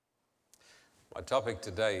My topic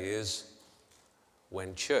today is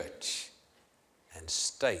when church and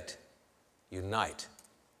state unite.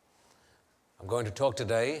 I'm going to talk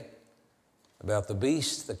today about the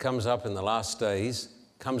beast that comes up in the last days,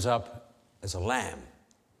 comes up as a lamb,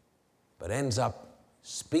 but ends up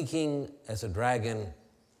speaking as a dragon,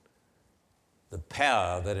 the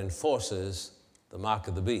power that enforces the mark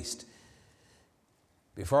of the beast.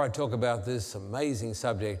 Before I talk about this amazing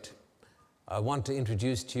subject, I want to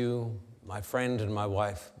introduce to you my friend and my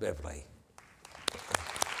wife, Beverly.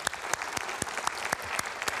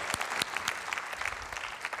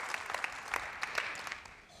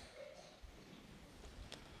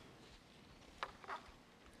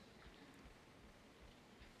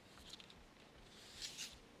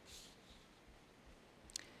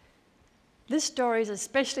 This story is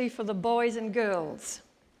especially for the boys and girls.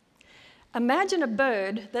 Imagine a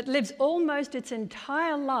bird that lives almost its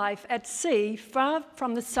entire life at sea, far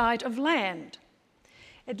from the sight of land.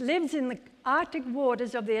 It lives in the Arctic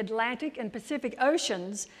waters of the Atlantic and Pacific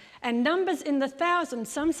Oceans and numbers in the thousands,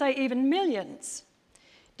 some say even millions.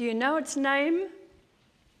 Do you know its name?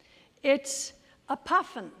 It's a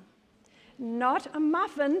puffin. Not a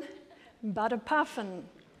muffin, but a puffin.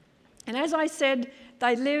 And as I said,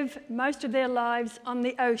 they live most of their lives on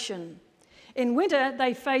the ocean. In winter,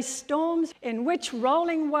 they face storms in which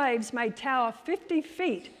rolling waves may tower 50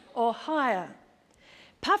 feet or higher.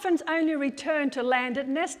 Puffins only return to land at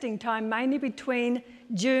nesting time, mainly between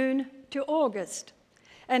June to August.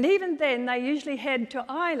 And even then, they usually head to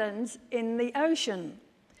islands in the ocean.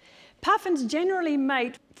 Puffins generally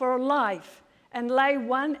mate for life and lay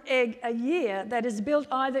one egg a year that is built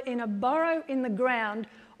either in a burrow in the ground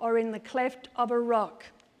or in the cleft of a rock.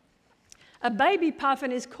 A baby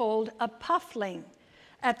puffin is called a puffling.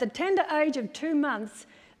 At the tender age of 2 months,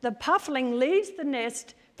 the puffling leaves the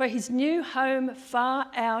nest for his new home far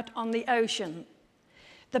out on the ocean.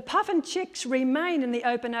 The puffin chicks remain in the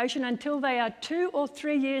open ocean until they are 2 or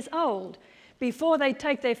 3 years old, before they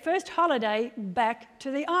take their first holiday back to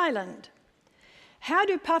the island. How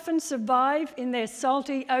do puffins survive in their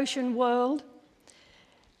salty ocean world?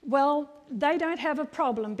 Well, they don't have a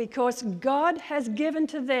problem because God has given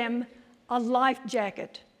to them a life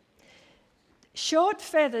jacket. Short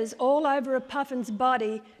feathers all over a puffin's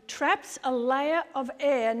body traps a layer of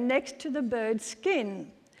air next to the bird's skin,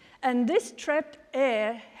 and this trapped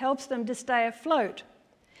air helps them to stay afloat.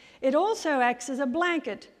 It also acts as a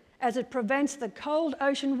blanket, as it prevents the cold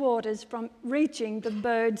ocean waters from reaching the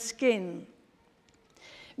bird's skin.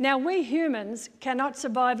 Now, we humans cannot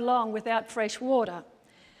survive long without fresh water,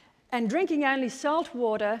 and drinking only salt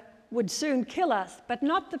water would soon kill us, but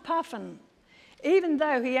not the puffin. Even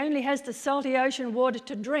though he only has the salty ocean water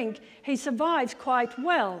to drink, he survives quite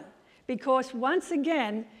well, because once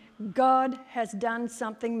again, God has done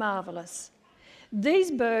something marvelous.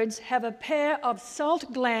 These birds have a pair of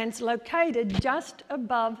salt glands located just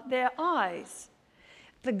above their eyes.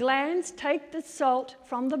 The glands take the salt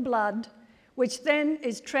from the blood, which then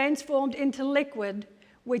is transformed into liquid,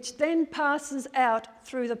 which then passes out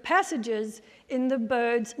through the passages in the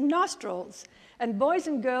bird's nostrils. And boys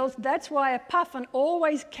and girls, that's why a puffin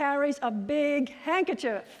always carries a big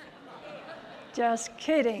handkerchief. Just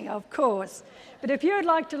kidding, of course. But if you would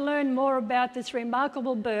like to learn more about this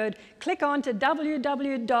remarkable bird, click on to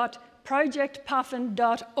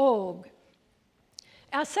www.projectpuffin.org.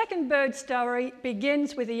 Our second bird story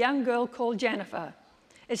begins with a young girl called Jennifer.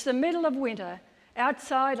 It's the middle of winter.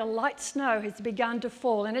 Outside, a light snow has begun to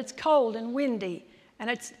fall, and it's cold and windy, and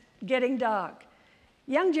it's getting dark.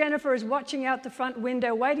 Young Jennifer is watching out the front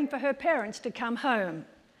window, waiting for her parents to come home.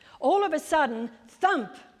 All of a sudden,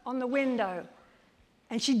 thump on the window,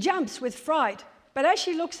 and she jumps with fright. But as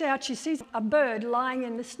she looks out, she sees a bird lying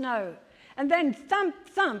in the snow. And then thump,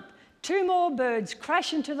 thump, 2 more birds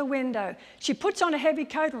crash into the window. She puts on a heavy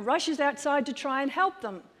coat and rushes outside to try and help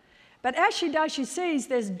them. But as she does, she sees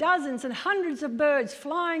there's dozens and hundreds of birds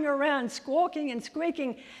flying around, squawking and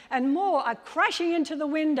squeaking, and more are crashing into the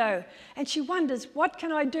window. And she wonders, what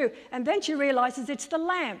can I do? And then she realizes it's the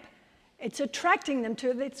lamp. It's attracting them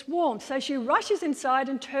to its warmth. So she rushes inside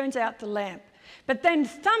and turns out the lamp. But then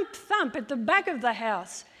thump, thump at the back of the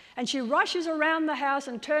house. And she rushes around the house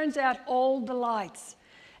and turns out all the lights.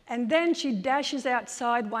 And then she dashes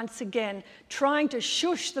outside once again, trying to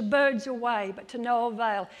shush the birds away, but to no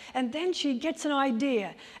avail. And then she gets an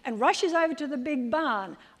idea and rushes over to the big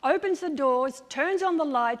barn, opens the doors, turns on the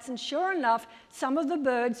lights, and sure enough, some of the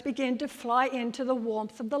birds begin to fly into the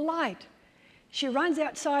warmth of the light. She runs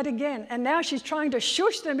outside again, and now she's trying to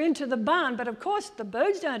shush them into the barn, but of course the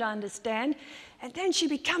birds don't understand. And then she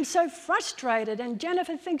becomes so frustrated, and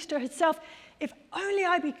Jennifer thinks to herself, if only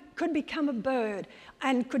I could become a bird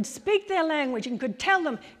and could speak their language and could tell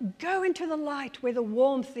them, go into the light where the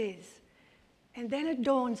warmth is. And then it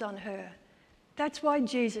dawns on her, that's why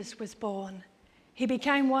Jesus was born. He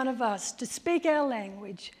became one of us to speak our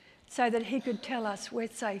language so that he could tell us where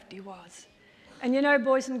safety was. And you know,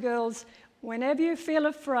 boys and girls, whenever you feel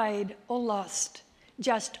afraid or lost,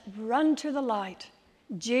 just run to the light,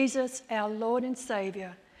 Jesus, our Lord and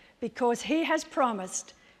Saviour, because he has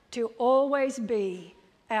promised to always be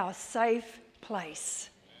our safe place.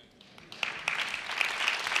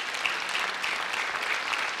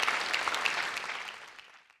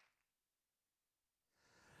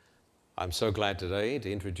 I'm so glad today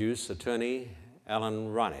to introduce attorney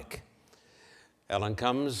Alan Reinach. Alan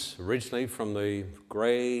comes originally from the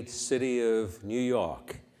great city of New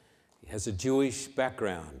York. He has a Jewish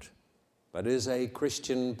background, but is a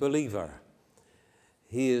Christian believer.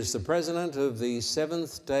 He is the president of the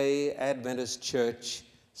Seventh-day Adventist Church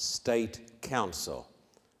State Council.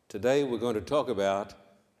 Today we're going to talk about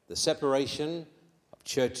the separation of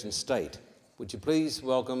church and state. Would you please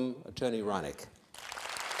welcome attorney Reinach?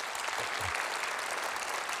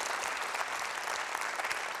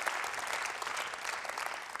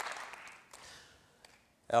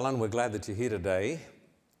 Alan, we're glad that you're here today.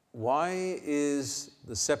 Why is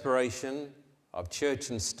the separation of church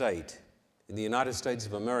and state in the United States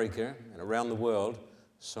of America and around the world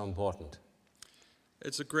so important?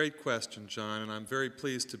 It's a great question, John, and I'm very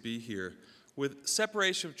pleased to be here. With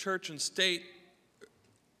separation of church and state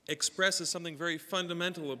expresses something very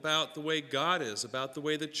fundamental about the way God is, about the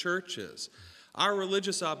way the church is. Our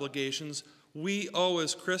religious obligations we owe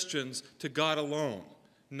as Christians to God alone,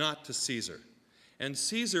 not to Caesar. And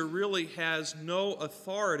Caesar really has no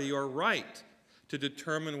authority or right to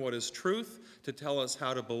determine what is truth, to tell us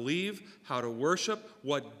how to believe, how to worship,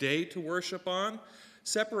 what day to worship on.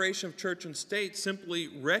 Separation of church and state simply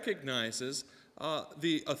recognizes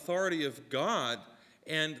the authority of God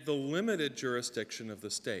and the limited jurisdiction of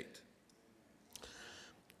the state.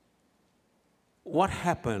 What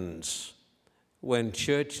happens when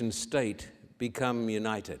church and state become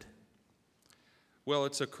united? Well,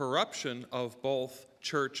 it's a corruption of both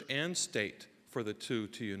church and state for the two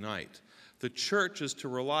to unite. The church is to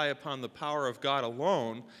rely upon the power of God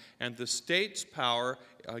alone, and the state's power,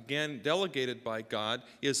 again delegated by God,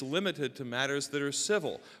 is limited to matters that are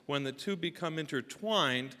civil. When the two become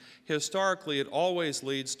intertwined, historically it always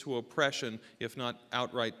leads to oppression, if not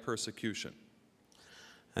outright persecution.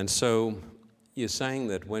 And so you're saying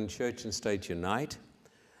that when church and state unite,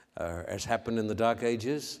 as happened in the Dark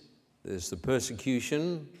Ages, there's the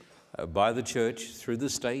persecution by the church through the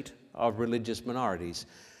state of religious minorities.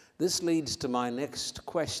 This leads to my next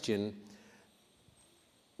question.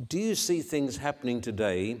 Do you see things happening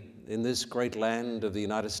today in this great land of the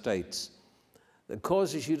United States that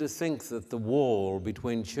causes you to think that the wall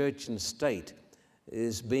between church and state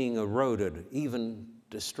is being eroded, even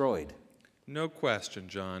destroyed? No question,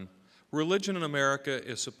 John. Religion in America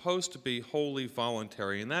is supposed to be wholly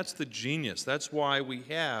voluntary, and that's the genius. That's why we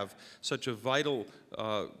have such a vital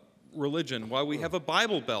religion, why we have a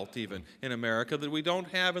Bible Belt even in America that we don't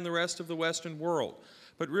have in the rest of the Western world.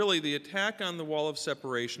 But really, the attack on the wall of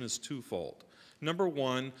separation is twofold. Number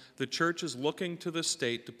one, the church is looking to the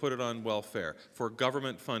state to put it on welfare, for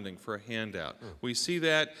government funding, for a handout. We see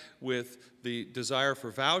that with the desire for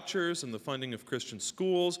vouchers and the funding of Christian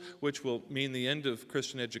schools, which will mean the end of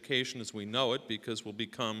Christian education as we know it, because we'll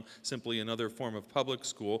become simply another form of public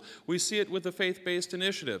school. We see it with the faith-based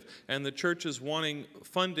initiative, and the church is wanting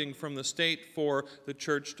funding from the state for the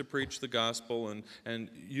church to preach the gospel and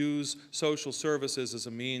use social services as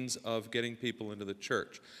a means of getting people into the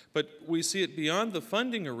church. But we see it beyond the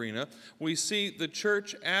funding arena. We see the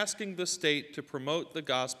church asking the state to promote the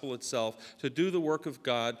gospel itself, to do the work of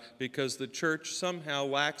God, because the church somehow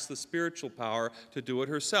lacks the spiritual power to do it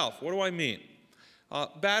herself. What do I mean?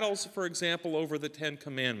 Battles, for example, over the Ten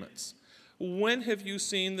Commandments. When have you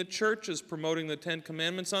seen the churches promoting the Ten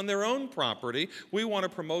Commandments on their own property? We want to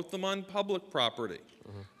promote them on public property.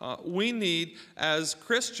 We need, as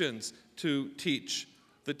Christians, to teach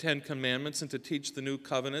the Ten Commandments and to teach the new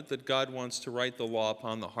covenant that God wants to write the law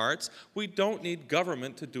upon the hearts. We don't need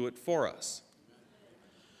government to do it for us.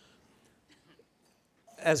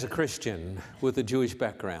 As a Christian with a Jewish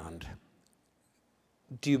background,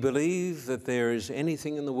 do you believe that there is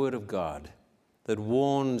anything in the Word of God that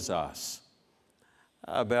warns us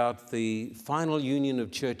about the final union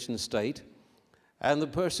of church and state and the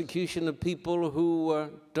persecution of people who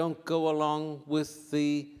don't go along with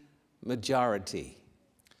the majority?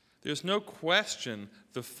 There's no question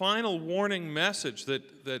the final warning message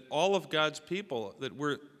that all of God's people, that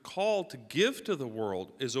we're called to give to the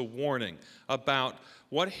world is a warning about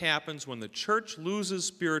what happens when the church loses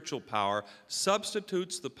spiritual power,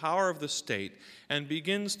 substitutes the power of the state, and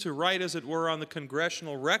begins to write, as it were, on the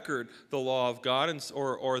congressional record the law of God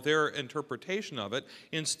or their interpretation of it,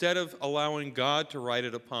 instead of allowing God to write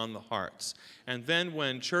it upon the hearts. And then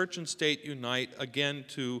when church and state unite, again,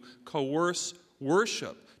 to coerce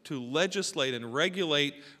worship, to legislate and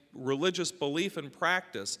regulate religious belief and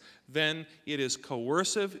practice, then it is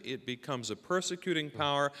coercive, it becomes a persecuting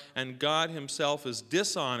power, and God himself is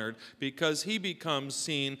dishonored because he becomes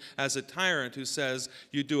seen as a tyrant who says,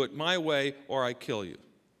 you do it my way or I kill you.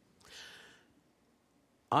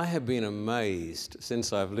 I have been amazed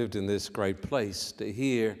since I've lived in this great place to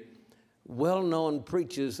hear well-known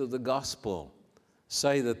preachers of the gospel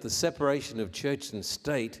say that the separation of church and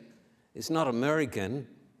state is not American,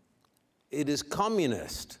 it is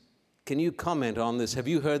communist. Can you comment on this? Have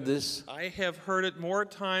you heard this? I have heard it more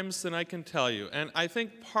times than I can tell you. And I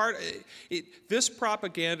think this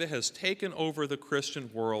propaganda has taken over the Christian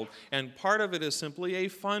world, and part of it is simply a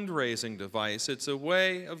fundraising device. It's a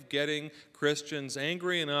way of getting Christians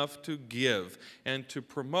angry enough to give and to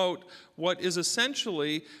promote what is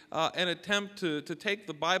essentially an attempt to take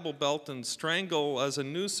the Bible Belt and strangle as a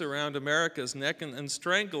noose around America's neck and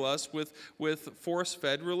strangle us with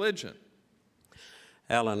force-fed religion.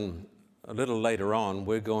 Alan, a little later on,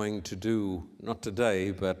 we're going to do, not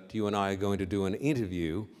today, but you and I are going to do an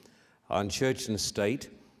interview on church and state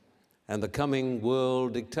and the coming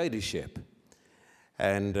world dictatorship.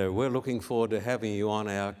 And we're looking forward to having you on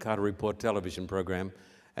our Carter Report television program.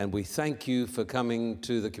 And we thank you for coming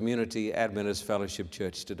to the Community Adventist Fellowship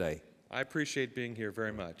Church today. I appreciate being here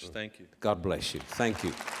very much. Thank you. God bless you. Thank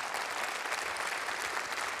you.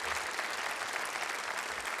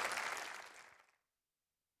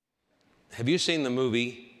 Have you seen the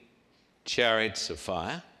movie Chariots of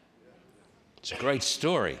Fire? It's a great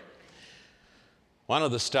story. One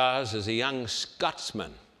of the stars is a young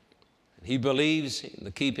Scotsman. He believes in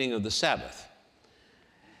the keeping of the Sabbath.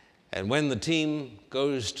 And when the team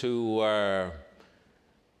goes to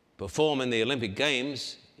perform in the Olympic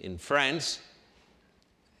Games in France,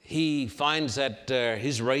 he finds that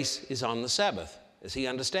his race is on the Sabbath, as he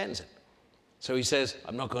understands it. So he says,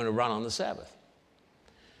 I'm not going to run on the Sabbath.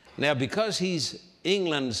 Now, because he's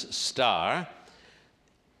England's star,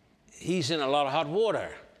 he's in a lot of hot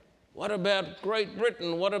water. What about Great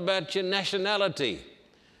Britain? What about your nationality?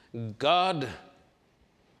 God,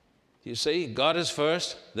 you see, God is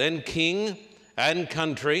first, then king and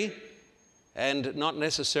country, and not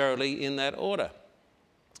necessarily in that order.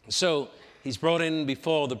 So he's brought in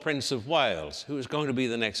before the Prince of Wales, who is going to be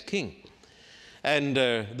the next king. And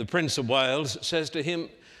the Prince of Wales says to him,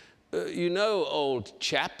 you know, old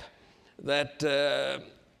chap, that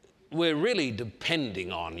we're really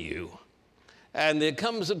depending on you. And there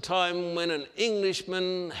comes a time when an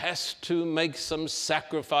Englishman has to make some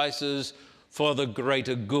sacrifices for the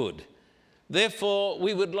greater good. Therefore,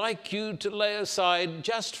 we would like you to lay aside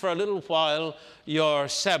just for a little while your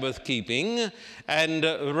Sabbath keeping and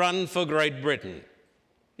run for Great Britain.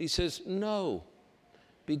 He says, no,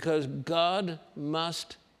 because God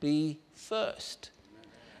must be first.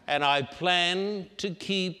 And I plan to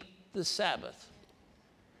keep the Sabbath.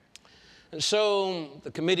 And so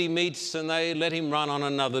the committee meets and they let him run on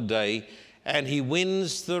another day, and he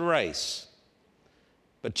wins the race.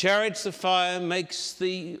 But Chariots of Fire makes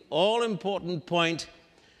the all-important point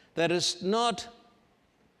that it's not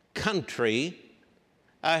country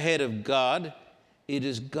ahead of God, it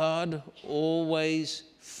is God always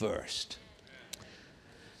first.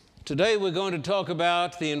 Today we're going to talk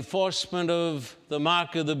about the enforcement of the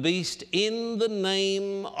mark of the beast in the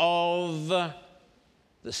name of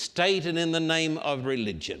the state and in the name of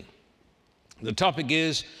religion. The topic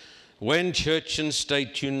is when church and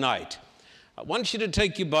state unite. I want you to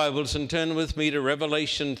take your Bibles and turn with me to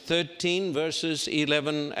Revelation 13, verses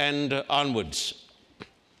 11 and onwards.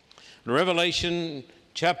 Revelation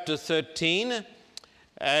chapter 13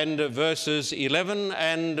 and verses 11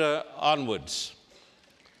 and onwards.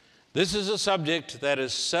 This is a subject that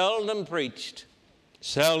is seldom preached.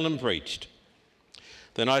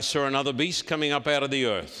 Then I saw another beast coming up out of the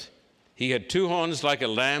earth. He had two horns like a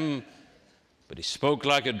lamb, but he spoke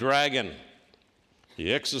like a dragon.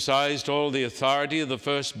 He exercised all the authority of the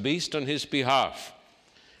first beast on his behalf,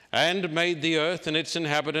 and made the earth and its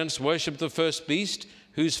inhabitants worship the first beast,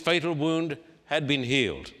 whose fatal wound had been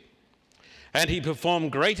healed. And he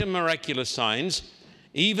performed great and miraculous signs,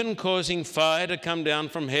 even causing fire to come down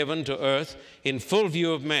from heaven to earth in full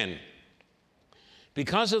view of men.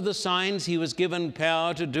 Because of the signs he was given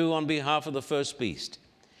power to do on behalf of the first beast.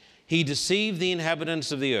 he deceived the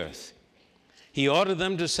inhabitants of the earth. He ordered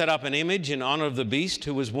them to set up an image in honor of the beast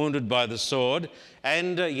who was wounded by the sword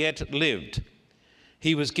and yet lived.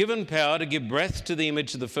 He was given power to give breath to the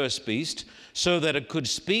image of the first beast, so that it could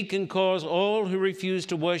speak and cause all who refused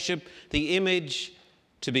to worship the image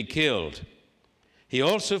to be killed. He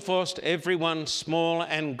also forced everyone, small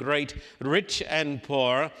and great, rich and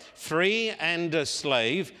poor, free and a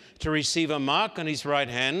slave, to receive a mark on his right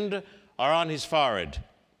hand or on his forehead,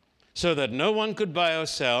 so that no one could buy or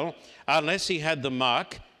sell unless he had the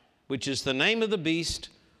mark, which is the name of the beast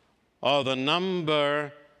or the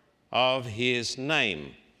number of his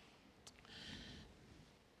name.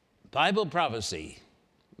 Bible prophecy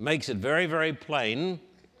makes it very, very plain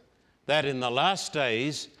that in the last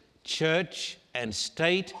days, church and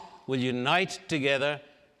state will unite together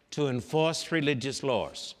to enforce religious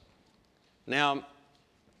laws. Now,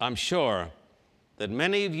 I'm sure that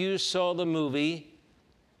many of you saw the movie,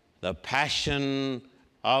 The Passion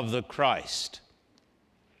of the Christ,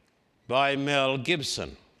 by Mel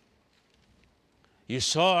Gibson. You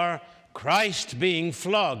saw Christ being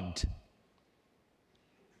flogged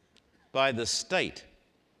by the state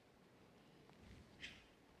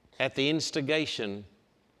at the instigation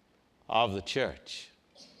of the church.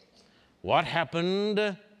 What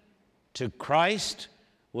happened to Christ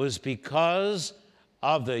was because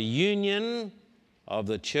of the union of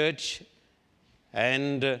the church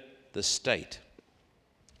and the state.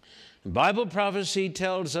 Bible prophecy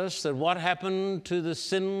tells us that what happened to the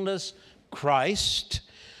sinless Christ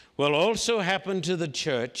will also happen to the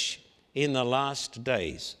church in the last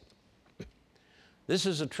days. This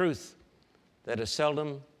is a truth that is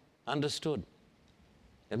seldom understood.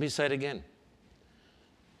 Let me say it again.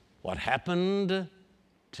 What happened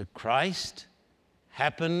to Christ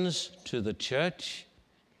happens to the church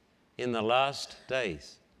in the last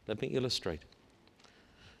days. Let me illustrate.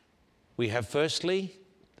 We have firstly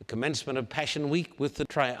the commencement of Passion Week with the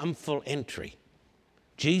triumphal entry.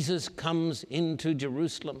 Jesus comes into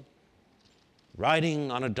Jerusalem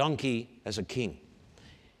riding on a donkey as a king.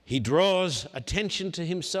 He draws attention to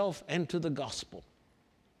himself and to the gospel.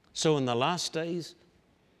 So in the last days,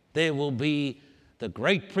 there will be the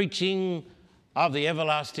great preaching of the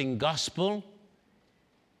everlasting gospel,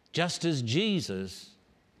 just as Jesus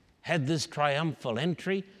had this triumphal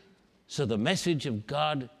entry, so the message of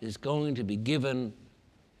God is going to be given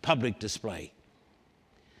public display.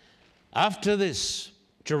 After this,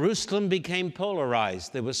 Jerusalem became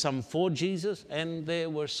polarized. There were some for Jesus and there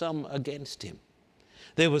were some against him.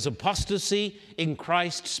 There was apostasy in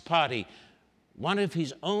Christ's party. One of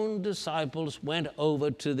his own disciples went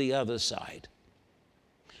over to the other side.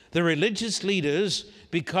 The religious leaders,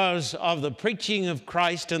 because of the preaching of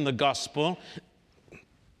Christ and the gospel,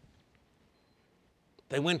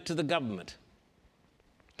 they went to the government.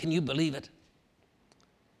 Can you believe it?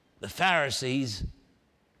 The Pharisees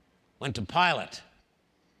went to Pilate.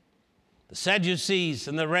 The Sadducees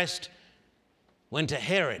and the rest went to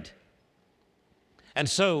Herod. And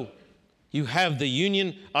so you have the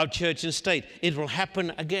union of church and state. It will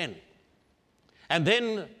happen again. And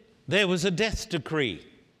then there was a death decree.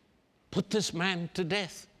 Put this man to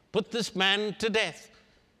death. Put this man to death.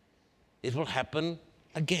 It will happen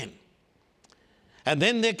again. And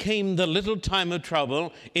then there came the little time of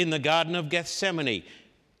trouble in the Garden of Gethsemane.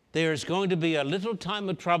 There is going to be a little time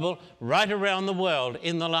of trouble right around the world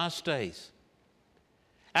in the last days.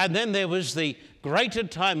 And then there was the greater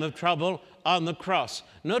time of trouble on the cross.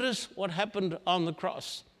 Notice what happened on the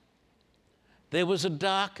cross. There was a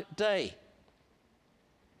dark day.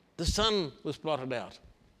 The sun was blotted out.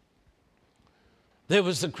 There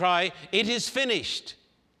was the cry, "It is finished."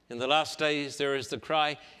 In the last days, there is the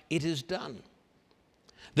cry, "It is done."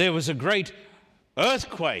 There was a great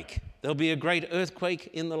earthquake. There'll be a great earthquake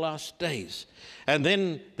in the last days. And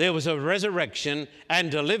then there was a resurrection and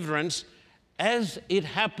deliverance. As it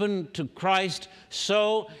happened to Christ,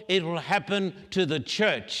 so it will happen to the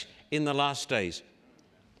church in the last days.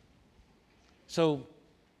 So,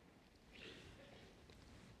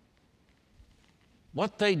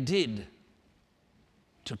 what they did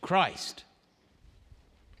to Christ,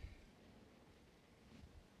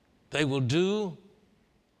 they will do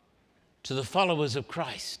to the followers of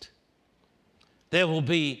Christ. There will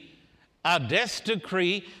be a death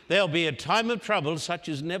decree. There'll be a time of trouble such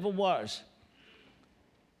as never was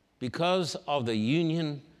because of the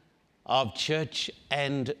union of church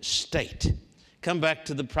and state. Come back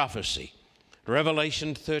to the prophecy.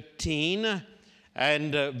 Revelation 13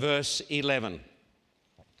 and verse 11.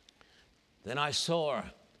 Then I saw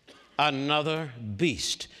another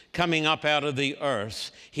beast coming up out of the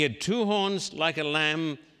earth. He had two horns like a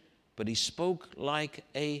lamb, but he spoke like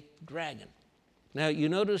a dragon. Now, you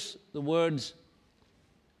notice the words,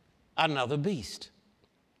 another beast.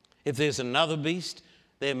 If there's another beast,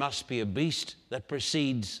 there must be a beast that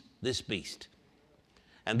precedes this beast.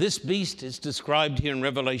 And this beast is described here in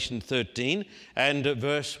Revelation 13 and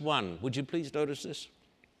verse 1. Would you please notice this?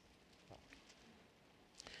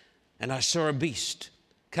 And I saw a beast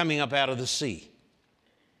coming up out of the sea.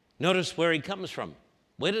 Notice where he comes from.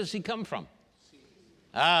 Where does he come from?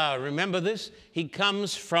 Remember this? He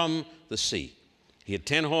comes from the sea. He had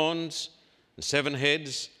 10 horns and 7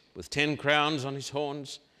 heads with 10 crowns on his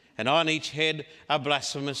horns, and on each head a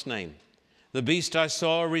blasphemous name. The beast I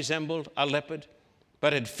saw resembled a leopard,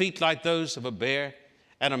 but had feet like those of a bear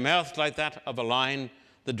and a mouth like that of a lion.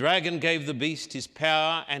 The dragon gave the beast his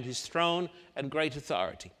power and his throne and great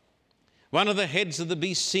authority. One of the heads of the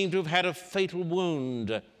beast seemed to have had a fatal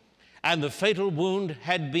wound, and the fatal wound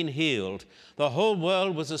had been healed. The whole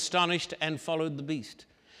world was astonished and followed the beast.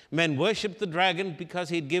 Men worshipped the dragon because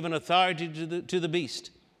he had given authority to the beast.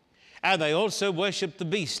 And they also worshipped the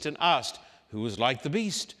beast and asked, who was like the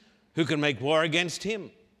beast? Who can make war against him?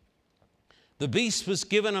 The beast was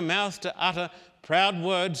given a mouth to utter proud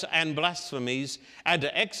words and blasphemies, and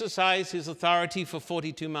to exercise his authority for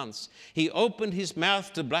 42 months. He opened his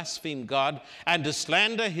mouth to blaspheme God and to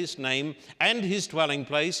slander his name and his dwelling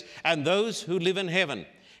place and those who live in heaven.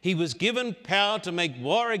 He was given power to make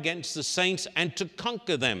war against the saints and to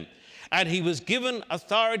conquer them. And he was given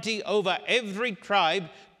authority over every tribe,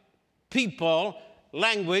 people,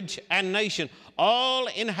 language, and nation. All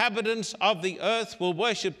inhabitants of the earth will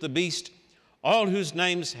worship the beast, all whose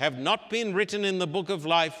names have not been written in the book of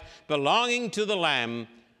life belonging to the Lamb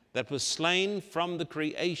that was slain from the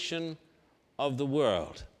creation of the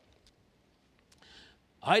world.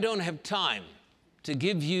 I don't have time to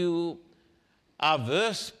give you a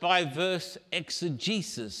verse-by-verse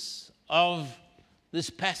exegesis of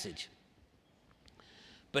this passage.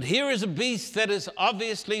 But here is a beast that is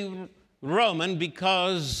obviously Roman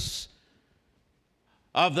because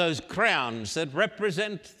of those crowns that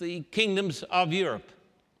represent the kingdoms of Europe.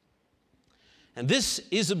 And this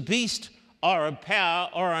is a beast or a power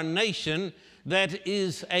or a nation that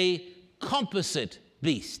is a composite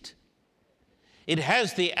beast. It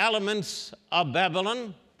has the elements of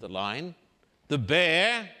Babylon, the lion, the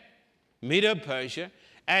bear, Medo-Persia,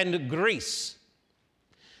 and Greece.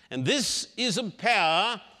 And this is a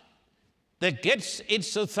power that gets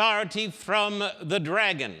its authority from the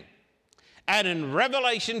dragon. And in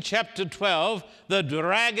Revelation chapter 12, the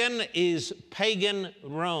dragon is pagan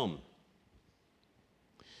Rome.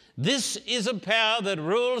 This is a power that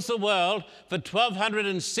rules the world for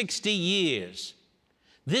 1,260 years.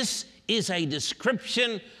 This is a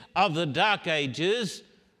description of the Dark Ages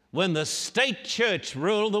when the state church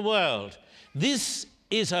ruled the world. This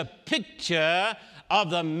is a picture of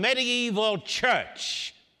the medieval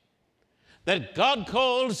church that God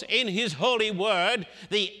calls in his holy word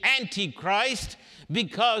the Antichrist,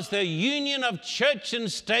 because the union of church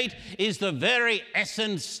and state is the very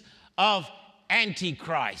essence of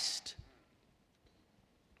Antichrist.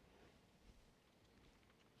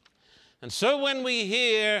 And so when we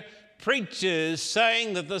hear preachers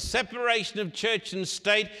saying that the separation of church and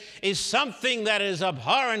state is something that is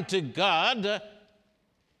abhorrent to God,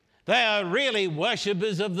 they are really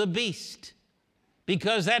worshippers of the beast,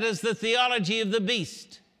 because that is the theology of the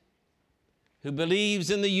beast, who believes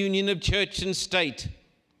in the union of church and state.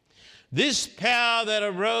 This power that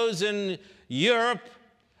arose in Europe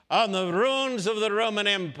on the ruins of the Roman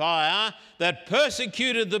Empire, that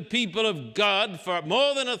persecuted the people of God for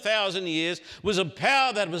more than 1,000 years, was a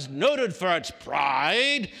power that was noted for its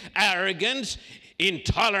pride, arrogance,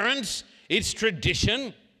 intolerance, its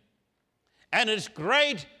tradition, and its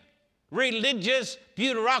great religious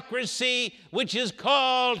bureaucracy, which is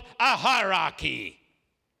called a hierarchy,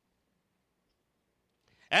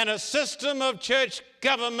 and a system of church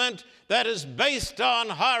government that is based on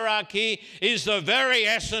hierarchy is the very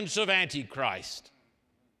essence of Antichrist.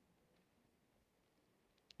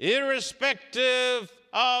 Irrespective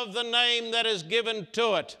of the name that is given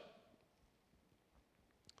to it,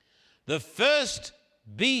 the first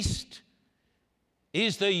beast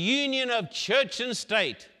is the union of church and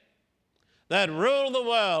state that ruled the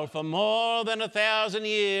world for more than 1,000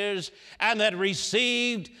 years and that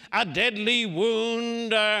received a deadly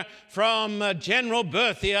wound from General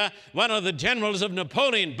Berthier, one of the generals of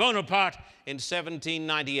Napoleon Bonaparte, in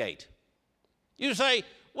 1798. You say,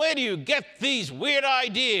 where do you get these weird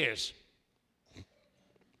ideas?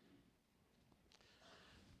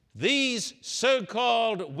 These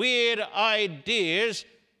so-called weird ideas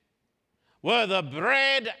were the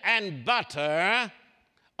bread and butter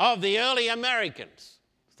of the early Americans,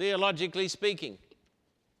 theologically speaking.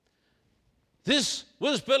 This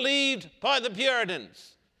was believed by the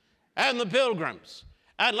Puritans and the Pilgrims,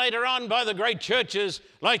 and later on by the great churches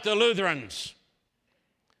like the Lutherans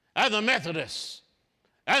and the Methodists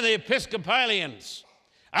and the Episcopalians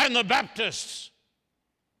and the Baptists,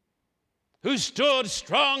 who stood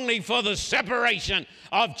strongly for the separation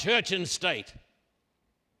of church and state.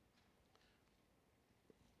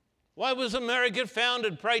 Why was America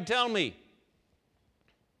founded, pray tell me?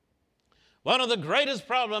 One of the greatest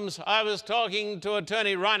problems I was talking to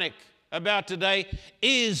Attorney Reineck about today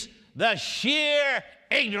is the sheer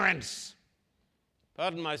ignorance.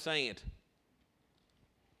 Pardon my saying it.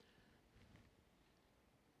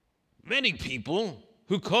 Many people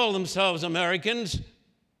who call themselves Americans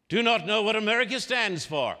do not know what America stands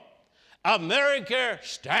for. America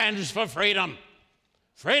stands for freedom.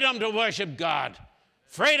 Freedom to worship God.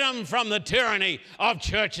 Freedom from the tyranny of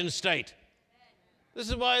church and state. This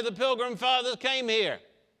is why the Pilgrim Fathers came here.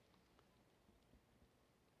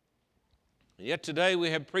 And yet today we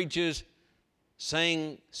have preachers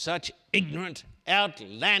saying such ignorant,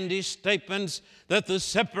 outlandish statements that the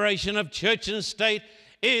separation of church and state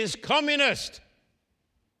is communist.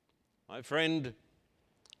 My friend,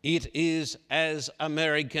 it is as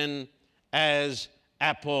American as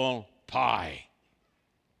apple pie.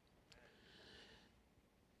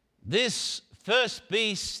 This first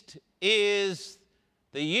beast is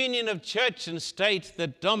the union of church and state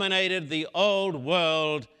that dominated the old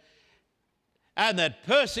world and that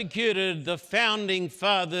persecuted the founding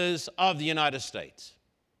fathers of the United States.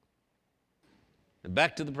 And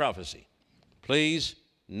back to the prophecy. Please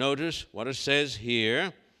notice what it says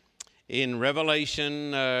here in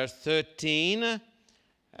Revelation 13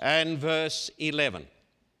 and verse 11.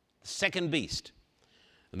 The second beast.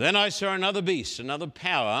 And then I saw another beast, another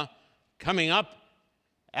power, coming up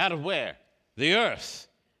out of where? The earth.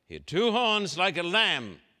 He had two horns like a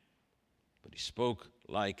lamb, but he spoke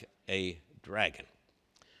like a dragon.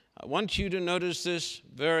 I want you to notice this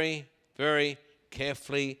very, very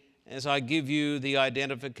carefully as I give you the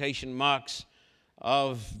identification marks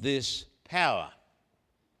of this power.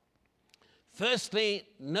 Firstly,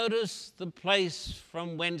 notice the place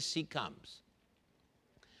from whence he comes.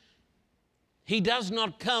 He does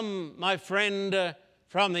not come, my friend,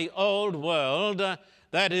 from the old world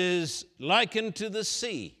that is likened to the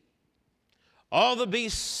sea. All the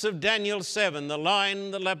beasts of Daniel 7, the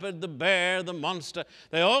lion, the leopard, the bear, the monster,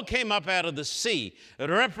 they all came up out of the sea,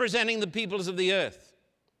 representing the peoples of the earth.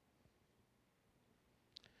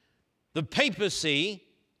 The papacy,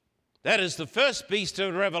 that is the first beast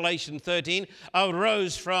of Revelation 13,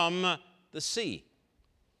 arose from the sea.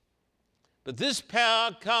 But this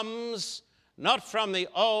power comes not from the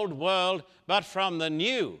old world, but from the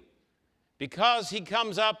new, because he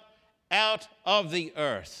comes up out of the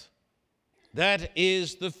earth. That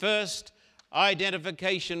is the first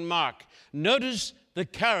identification mark. Notice the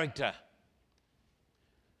character.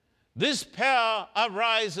 This power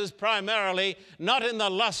arises primarily not in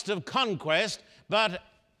the lust of conquest, but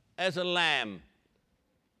as a lamb.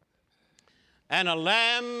 And a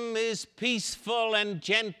lamb is peaceful and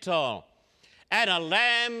gentle. And a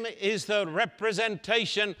lamb is the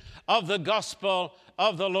representation of the gospel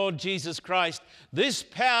of the Lord Jesus Christ. This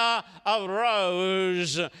power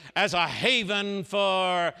arose as a haven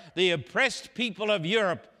for the oppressed people of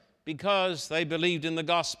Europe because they believed in the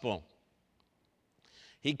gospel.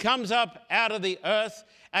 He comes up out of the earth,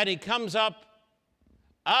 and he comes up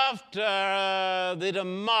after the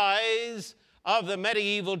demise of the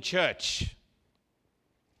medieval church.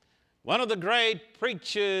 One of the great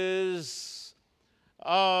preachers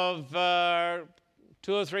of 200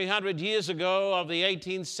 or 300 years ago of the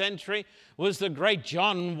 18th century was the great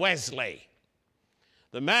John Wesley,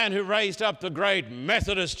 the man who raised up the great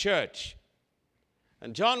Methodist Church.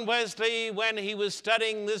 And John Wesley, when he was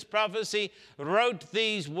studying this prophecy, wrote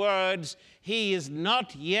these words, "He is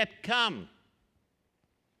not yet come."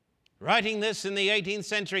 Writing this in the 18th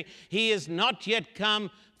century, he is not yet come,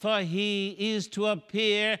 for he is to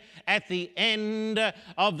appear at the end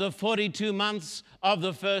of the 42 months of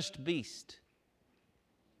the first beast.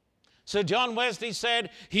 So John Wesley said,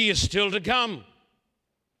 he is still to come.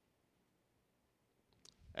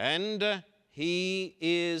 And he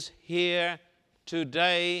is here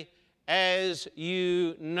today, as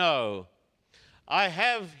you know. I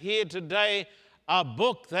have here today a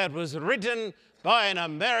book that was written by an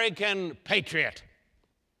American patriot.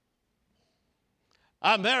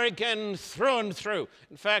 American through and through.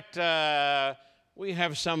 In fact, we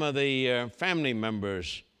have some of the family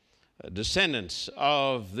members, descendants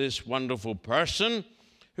of this wonderful person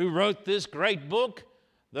who wrote this great book,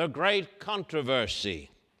 the great controversy.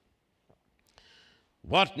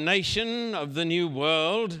 What nation of the New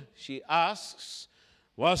World, she asks,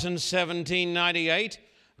 was in 1798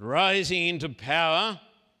 rising into power,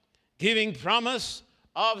 giving promise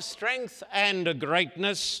of strength and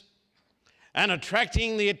greatness, and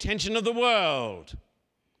attracting the attention of the world?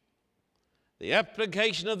 The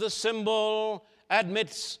application of the symbol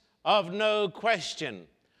admits of no question.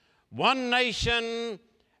 One nation,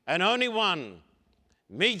 and only one,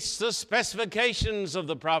 meets the specifications of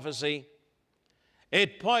the prophecy.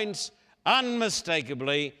 It points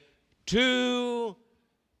unmistakably to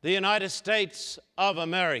the United States of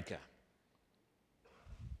America.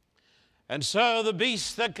 And so the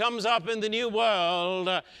beast that comes up in the New World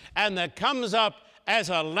and that comes up as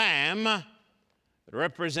a lamb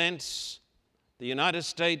represents the United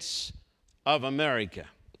States of America.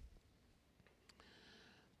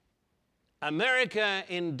 America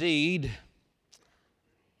indeed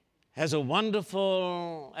has a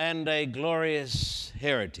wonderful and a glorious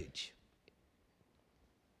heritage.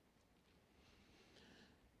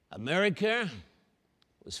 America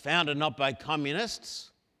was founded not by communists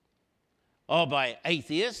or by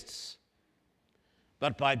atheists,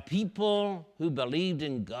 but by people who believed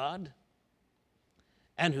in God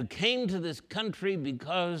and who came to this country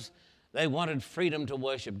because they wanted freedom to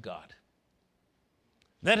worship God.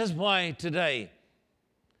 That is why today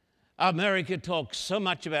America talks so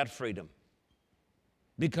much about freedom,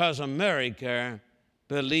 because America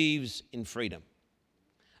believes in freedom.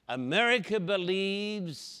 America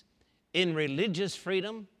believes in religious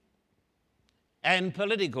freedom and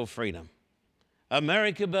political freedom.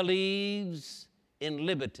 America believes in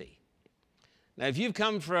liberty. Now, if you've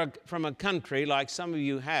come from a country like some of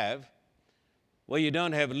you have, where you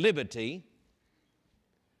don't have liberty,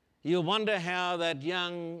 you'll wonder how that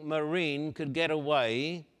young Marine could get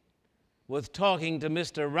away with talking to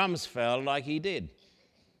Mr. Rumsfeld like he did.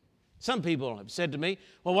 Some people have said to me,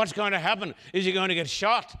 well, what's going to happen? Is he going to get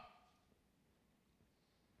shot?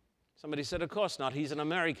 Somebody said, of course not. He's an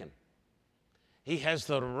American. He has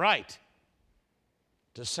the right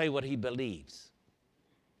to say what he believes.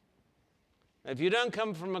 If you don't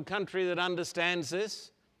come from a country that understands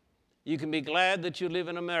this, you can be glad that you live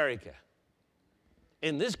in America.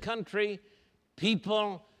 In this country,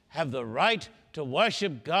 people have the right to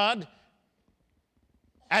worship God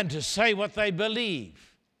and to say what they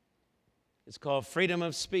believe. It's called freedom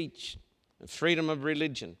of speech and freedom of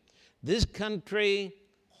religion. This country,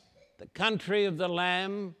 the country of the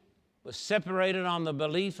Lamb, was separated on the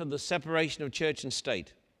belief of the separation of church and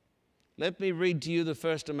state. Let me read to you the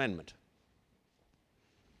First Amendment.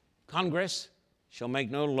 Congress shall make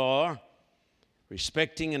no law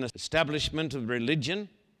respecting an establishment of religion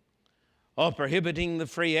or prohibiting the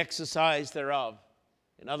free exercise thereof.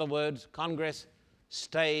 In other words, Congress,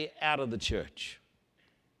 stay out of the church.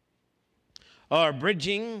 Or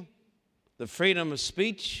abridging the freedom of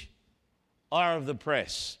speech or of the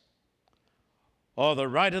press, or the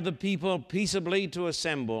right of the people peaceably to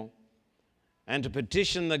assemble and to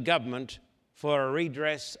petition the government for a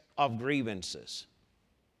redress of grievances.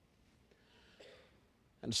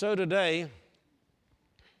 And so today,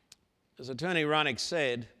 as Attorney Ronick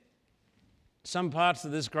said, some parts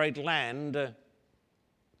of this great land,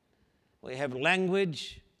 we have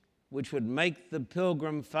language which would make the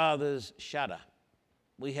Pilgrim Fathers shudder.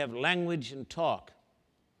 We have language and talk.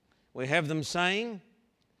 We have them saying,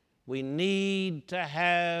 we need to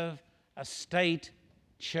have a state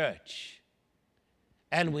church.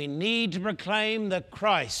 And we need to proclaim that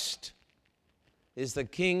Christ is the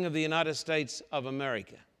King of the United States of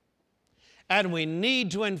America. And we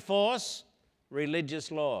need to enforce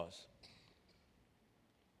religious laws.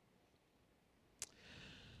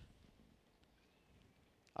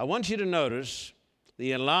 I want you to notice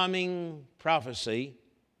the alarming prophecy,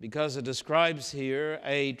 because it describes here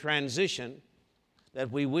a transition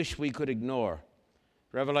that we wish we could ignore.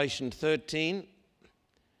 Revelation 13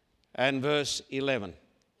 and verse 11.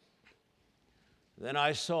 Then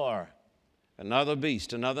I saw another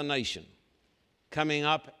beast, another nation, coming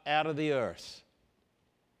up out of the earth.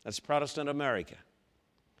 That's Protestant America.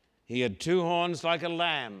 He had two horns like a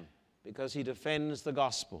lamb, because he defends the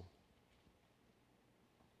gospel.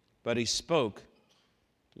 But he spoke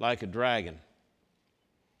like a dragon.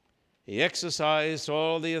 He exercised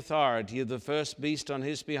all the authority of the first beast on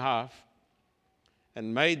his behalf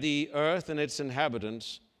and made the earth and its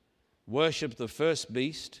inhabitants worship the first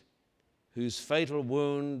beast whose fatal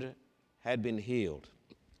wound had been healed.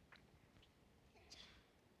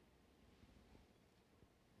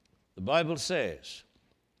 The Bible says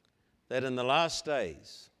that in the last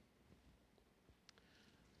days,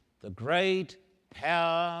 the great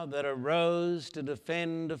power that arose to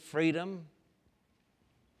defend freedom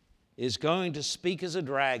is going to speak as a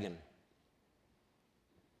dragon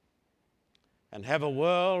and have a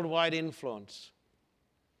worldwide influence.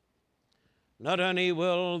 Not only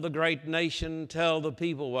will the great nation tell the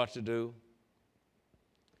people what to do,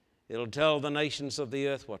 it'll tell the nations of the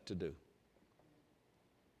earth what to do,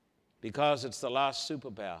 because it's the last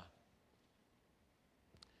superpower.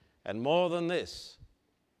 And more than this,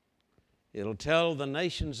 it'll tell the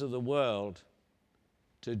nations of the world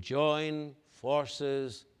to join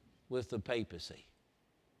forces with the papacy.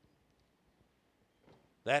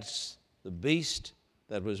 That's the beast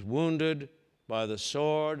that was wounded by the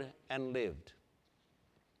sword and lived.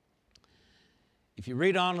 If you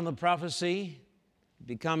read on in the prophecy, it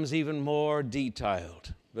becomes even more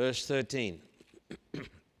detailed. Verse 13.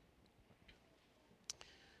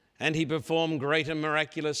 And he performed great and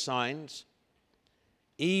miraculous signs,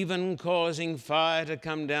 even causing fire to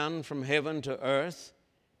come down from heaven to earth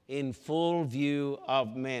in full view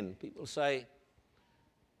of men. People say,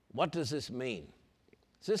 what does this mean?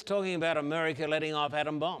 Is this talking about America letting off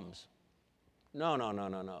atom bombs? No.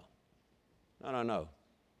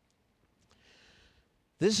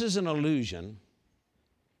 This is an allusion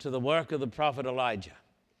to the work of the prophet Elijah.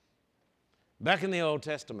 Back in the Old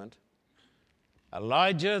Testament,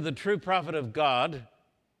 Elijah, the true prophet of God,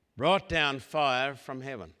 brought down fire from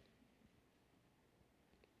heaven.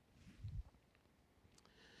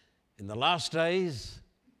 In the last days,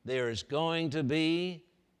 there is going to be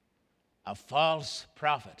a false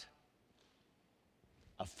prophet,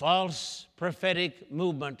 a false prophetic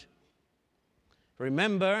movement.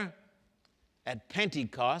 Remember, at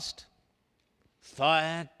Pentecost,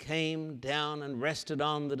 fire came down and rested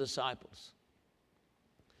on the disciples.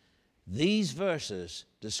 These verses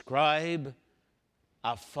describe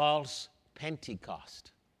a false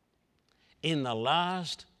Pentecost. In the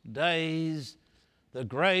last days, the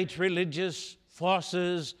great religious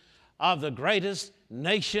forces of the greatest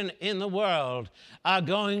nation in the world are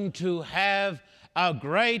going to have a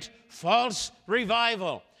great false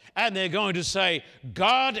revival. And they're going to say,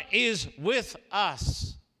 God is with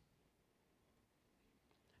us.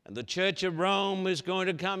 And the Church of Rome is going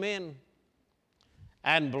to come in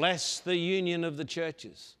and bless the union of the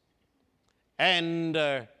churches and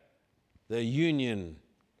the union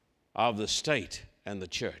of the state and the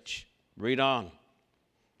church. Read on.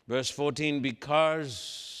 Verse 14,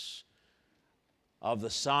 because of the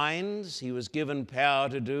signs he was given power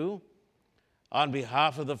to do on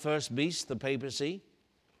behalf of the first beast, the papacy,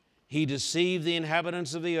 he deceived the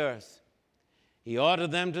inhabitants of the earth. He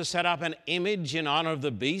ordered them to set up an image in honor of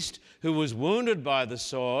the beast who was wounded by the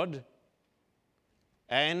sword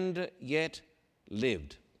and yet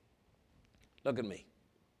lived. Look at me.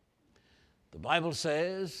 The Bible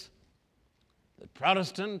says that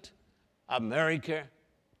Protestant America,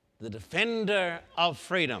 the defender of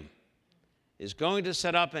freedom, is going to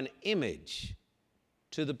set up an image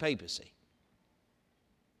to the papacy.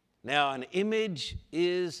 Now, an image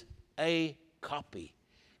is a copy.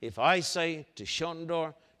 If I say to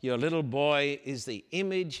Shondor, your little boy is the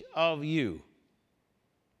image of you,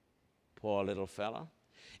 poor little fella.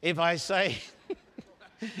 If I say,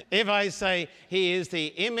 he is the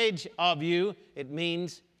image of you, it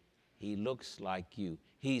means he looks like you.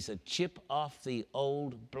 He's a chip off the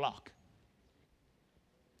old block.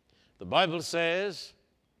 The Bible says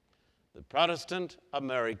that Protestant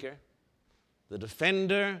America, the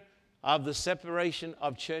defender of the separation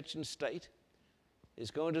of church and state, is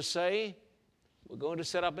going to say, we're going to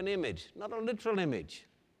set up an image, not a literal image,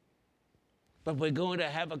 but we're going to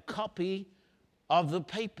have a copy of the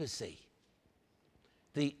papacy.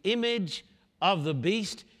 The image of the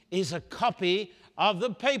beast is a copy of the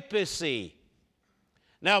papacy.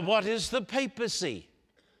 Now, what is the papacy?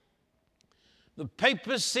 The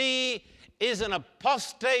papacy is an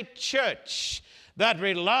apostate church that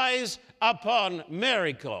relies upon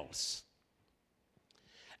miracles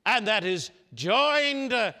and that is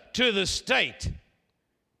joined to the state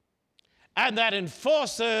and that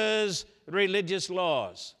enforces religious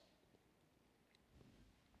laws.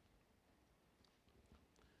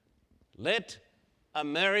 Let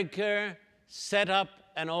America set up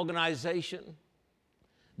an organization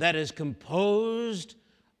that is composed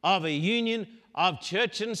of a union of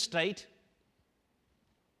church and state.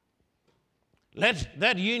 Let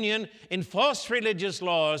that union enforce religious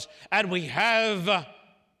laws, and we have the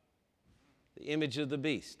image of the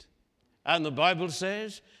beast. And the Bible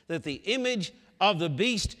says that the image of the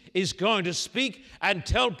beast is going to speak and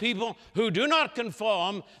tell people who do not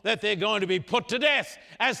conform that they're going to be put to death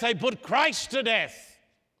as they put Christ to death.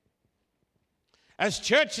 as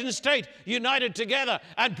church and state united together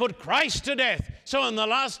and put Christ to death, so in the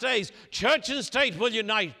last days, church and state will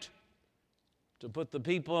unite to put the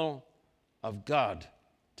people of God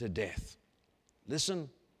to death. Listen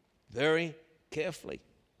very carefully.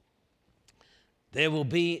 There will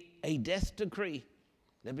be a death decree.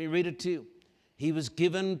 Let me read it to you. He was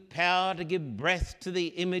given power to give breath to the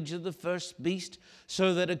image of the first beast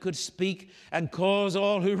so that it could speak and cause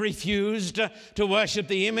all who refused to worship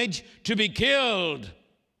the image to be killed.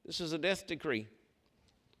 This is a death decree.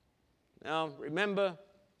 Now, remember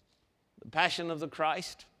the passion of the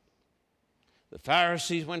Christ? The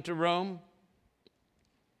Pharisees went to Rome.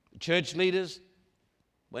 The church leaders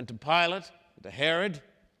went to Pilate, to Herod.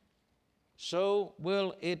 So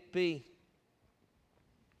will it be.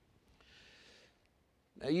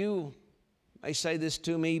 Now, you may say this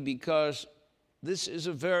to me because this is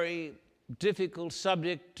a very difficult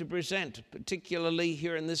subject to present, particularly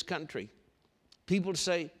here in this country. People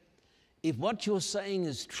say, if what you're saying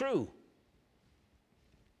is true,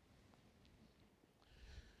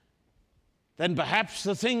 then perhaps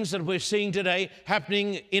the things that we're seeing today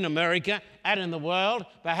happening in America and in the world,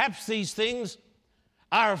 perhaps these things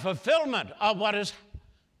are a fulfillment of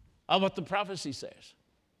what the prophecy says.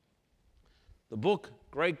 The book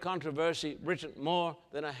Great Controversy, written more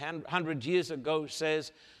than 100 years ago,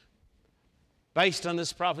 says, based on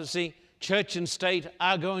this prophecy, church and state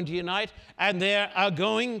are going to unite, and there are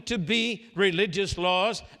going to be religious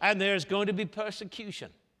laws, and there's going to be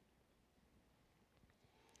persecution.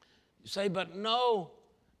 You say, but no,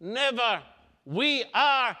 never. We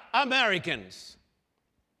are Americans.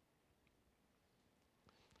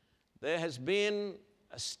 There has been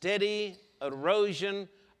a steady erosion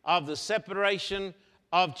of the separation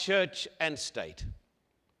of church and state.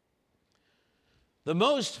 The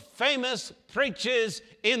most famous preachers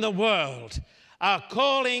in the world are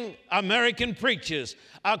calling, American preachers,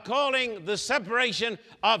 are calling the separation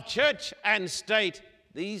of church and state.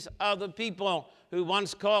 These are the people who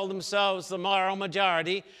once called themselves the moral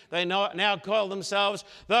majority. They now call themselves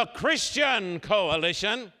the Christian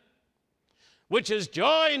Coalition, which is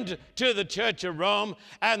joined to the Church of Rome,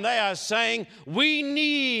 and they are saying we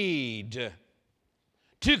need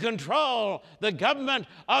to control the government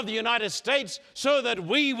of the United States so that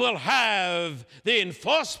we will have the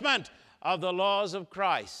enforcement of the laws of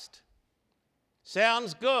Christ.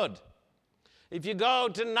 Sounds good. If you go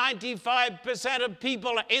to 95% of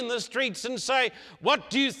people in the streets and say,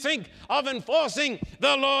 what do you think of enforcing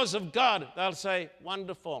the laws of God? They'll say,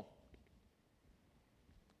 wonderful.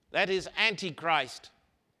 That is Antichrist.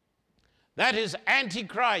 That is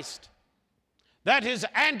Antichrist. That is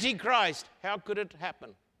Antichrist. How could it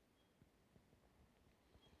happen?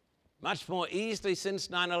 Much more easily since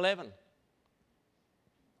 9/11.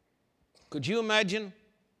 Could you imagine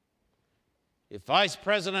if Vice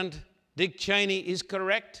President Dick Cheney is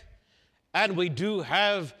correct and we do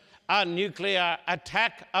have a nuclear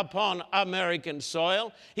attack upon American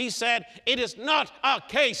soil? He said it is not a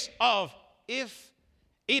case of if,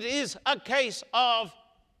 it is a case of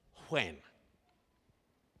when.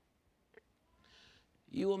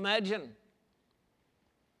 You imagine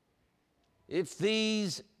if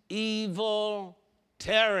these evil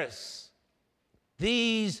terrorists,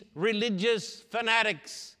 these religious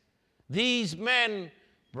fanatics, these men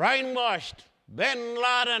brainwashed, bin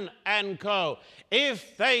Laden and co.,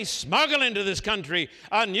 if they smuggle into this country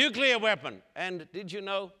a nuclear weapon, and did you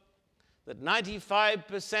know that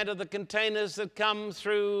 95% of the containers that come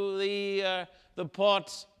through the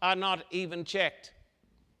ports are not even checked?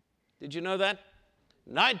 Did you know that?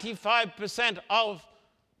 95% of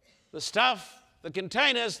the stuff, the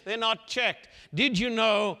containers, they're not checked. Did you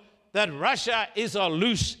know that Russia is a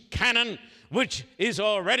loose cannon which is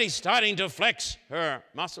already starting to flex her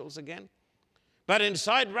muscles again? But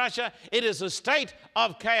inside Russia, it is a state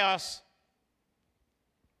of chaos.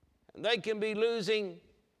 And they can be losing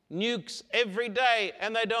nukes every day,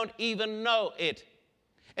 and they don't even know it.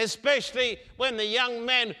 Especially when the young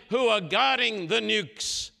men who are guarding the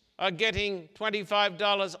nukes are getting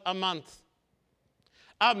 $25 a month.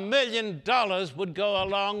 $1 million would go a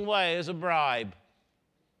long way as a bribe.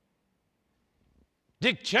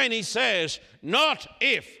 Dick Cheney says, not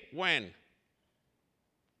if, when.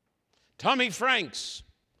 Tommy Franks,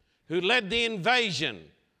 who led the invasion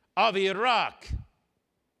of Iraq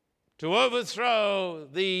to overthrow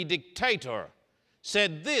the dictator,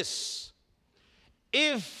 said this: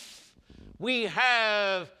 if we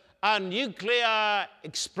have a nuclear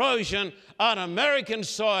explosion on American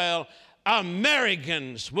soil,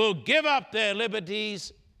 Americans will give up their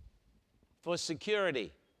liberties for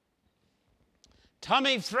security.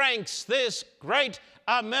 Tommy Franks, this great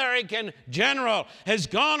American general, has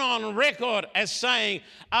gone on record as saying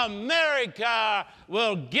America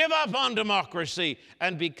will give up on democracy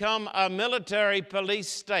and become a military police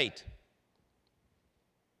state.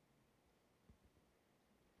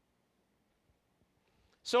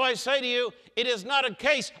 So I say to you, it is not a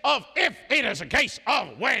case of if, it is a case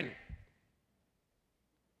of when.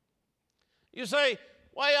 You say,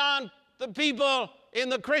 why aren't the people in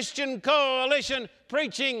the Christian coalition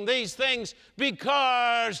preaching these things?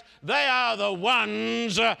 Because they are the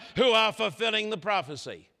ones who are fulfilling the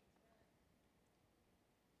prophecy.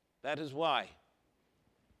 That is why.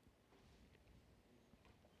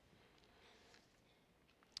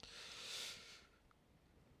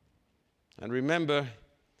 And remember,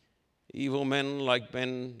 evil men like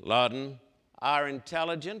bin Laden are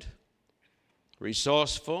intelligent,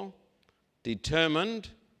 resourceful, determined,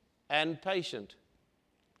 and patient,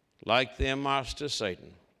 like their master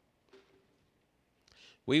Satan.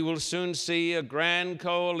 We will soon see a grand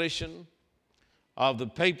coalition of the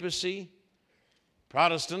papacy,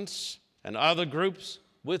 Protestants, and other groups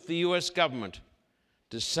with the U.S. government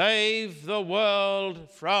to save the world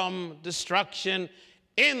from destruction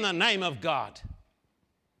in the name of God.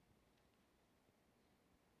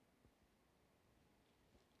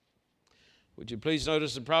 Would you please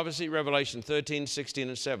notice the prophecy, Revelation 13, 16,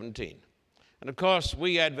 and 17. And of course,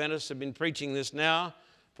 we Adventists have been preaching this now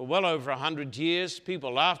for well over 100 years.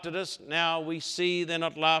 People laughed at us. Now we see they're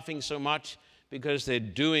not laughing so much because they're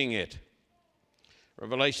doing it.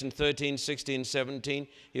 Revelation 13, 16, 17.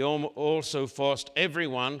 He also forced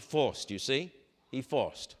everyone, you see? He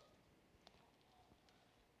forced.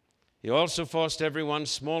 He also forced everyone,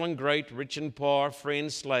 small and great, rich and poor, free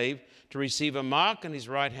and slave, to receive a mark on his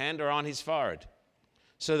right hand or on his forehead,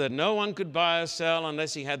 so that no one could buy or sell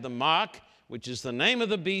unless he had the mark, which is the name of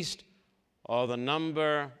the beast or the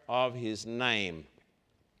number of his name.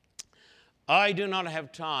 I do not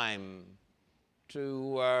have time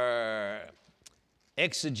to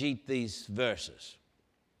exegete these verses,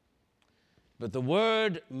 but the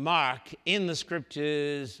word mark in the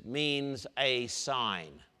Scriptures means a sign.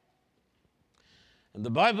 And the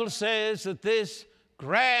Bible says that this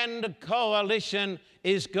grand coalition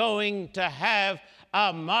is going to have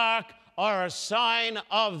a mark or a sign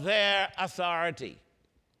of their authority.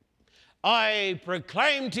 I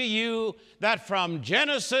proclaim to you that from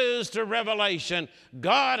Genesis to Revelation,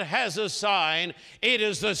 God has a sign. It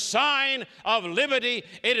is the sign of liberty.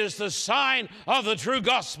 It is the sign of the true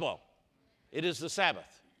gospel. It is the Sabbath.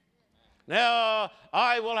 Now,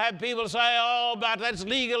 I will have people say, oh, but that's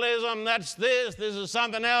legalism, that's this is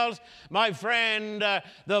something else. My friend,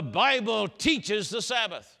 the Bible teaches the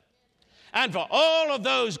Sabbath. And for all of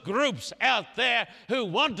those groups out there who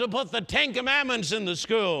want to put the Ten Commandments in the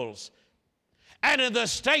schools and in the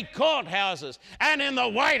state courthouses and in the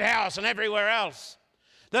White House and everywhere else,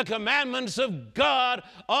 the commandments of God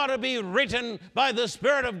ought to be written by the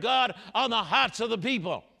Spirit of God on the hearts of the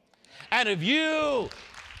people. And if you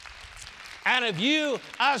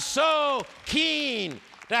are so keen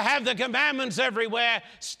to have the commandments everywhere,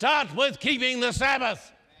 start with keeping the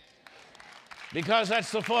Sabbath. Because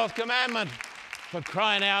that's the fourth commandment. For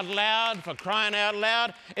crying out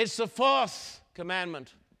loud, it's the fourth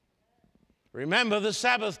commandment. Remember the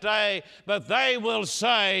Sabbath day, but they will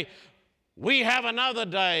say, we have another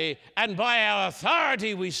day, and by our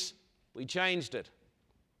authority we changed it.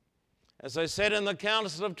 As I said in the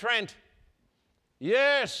Council of Trent,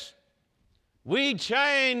 yes, we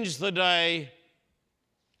changed the day.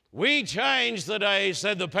 We changed the day,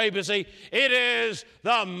 said the papacy. It is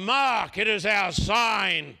the mark. It is our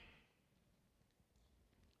sign.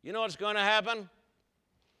 You know what's going to happen?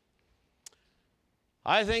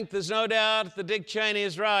 I think there's no doubt that Dick Cheney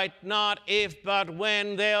is right. Not if, but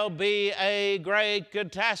when there'll be a great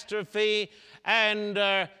catastrophe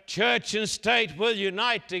and church and state will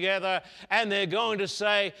unite together, and they're going to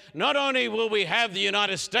say, not only will we have the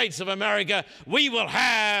United States of America, we will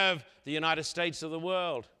have the United States of the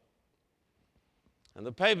world. And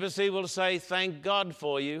the papacy will say, thank God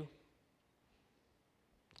for you.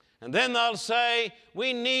 And then they'll say,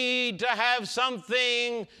 we need to have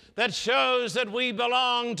something that shows that we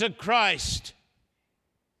belong to Christ.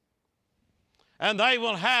 And they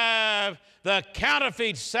will have the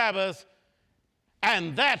counterfeit Sabbath.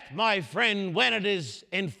 And that, my friend, when it is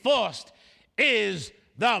enforced, is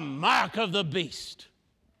the mark of the beast.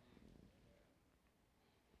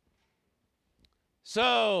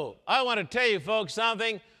 So, I want to tell you folks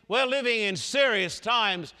something. We're living in serious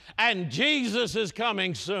times, and Jesus is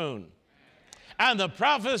coming soon. and the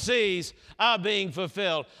prophecies are being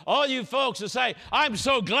fulfilled. All you folks who say, I'm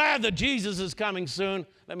so glad that Jesus is coming soon,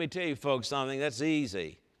 let me tell you folks something, that's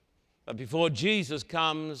easy. But before Jesus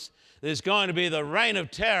comes, there's going to be the reign of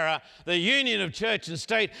terror, the union of church and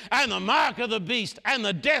state, and the mark of the beast, and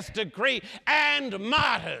the death decree, and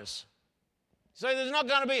martyrs. So there's not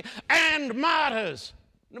going to be and martyrs.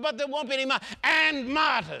 But there won't be any and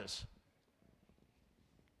martyrs.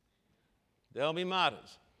 There'll be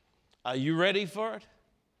martyrs. Are you ready for it?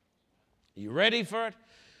 Are you ready for it?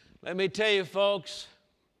 Let me tell you, folks,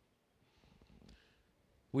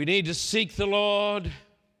 we need to seek the Lord.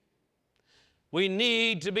 We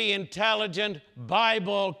need to be intelligent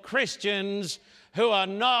Bible Christians who are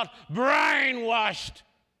not brainwashed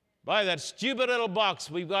by that stupid little box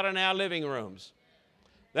we've got in our living rooms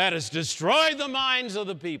that has destroyed the minds of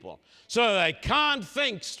the people so they can't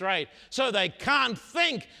think straight, so they can't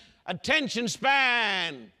think. Attention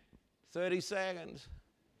span, 30 seconds.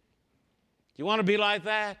 You want to be like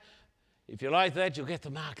that? If you're like that, you'll get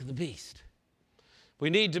the mark of the beast.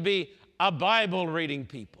 We need to be a Bible reading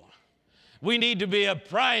people. We need to be a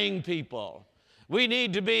praying people. We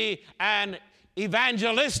need to be an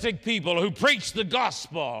evangelistic people who preach the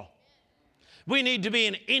gospel. We need to be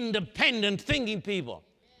an independent thinking people.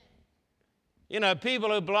 You know,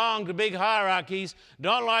 people who belong to big hierarchies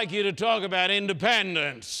don't like you to talk about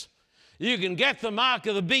independence. You can get the mark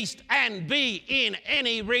of the beast and be in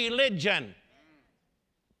any religion.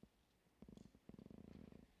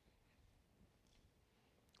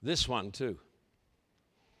 This one too.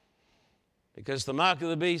 Because the mark of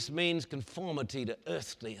the beast means conformity to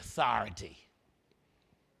earthly authority.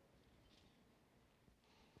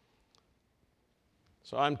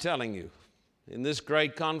 So I'm telling you, in this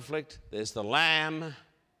great conflict, there's the Lamb,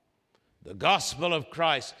 the gospel of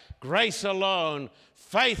Christ, grace alone,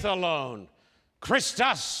 faith alone,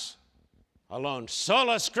 Christus alone,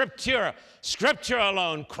 sola scriptura, scripture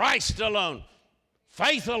alone, Christ alone,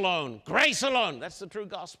 faith alone, grace alone. That's the true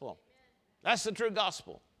gospel. That's the true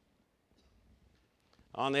gospel.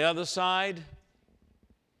 On the other side,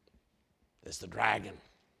 there's the dragon.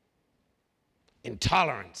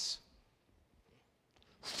 Intolerance,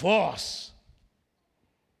 force,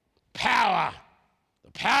 power,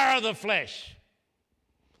 the power of the flesh,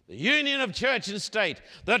 the union of church and state,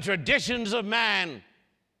 the traditions of man,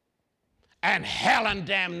 and hell and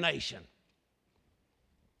damnation.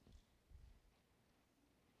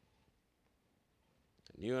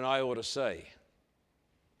 And you and I ought to say,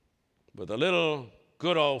 with a little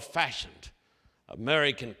good old-fashioned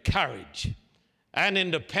American courage and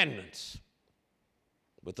independence,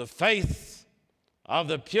 with the faith of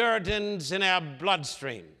the Puritans in our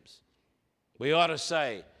bloodstreams, we ought to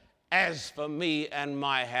say, as for me and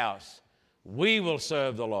my house, we will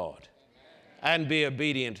serve the Lord and be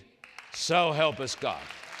obedient. So help us God.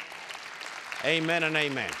 Amen and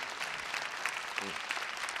amen.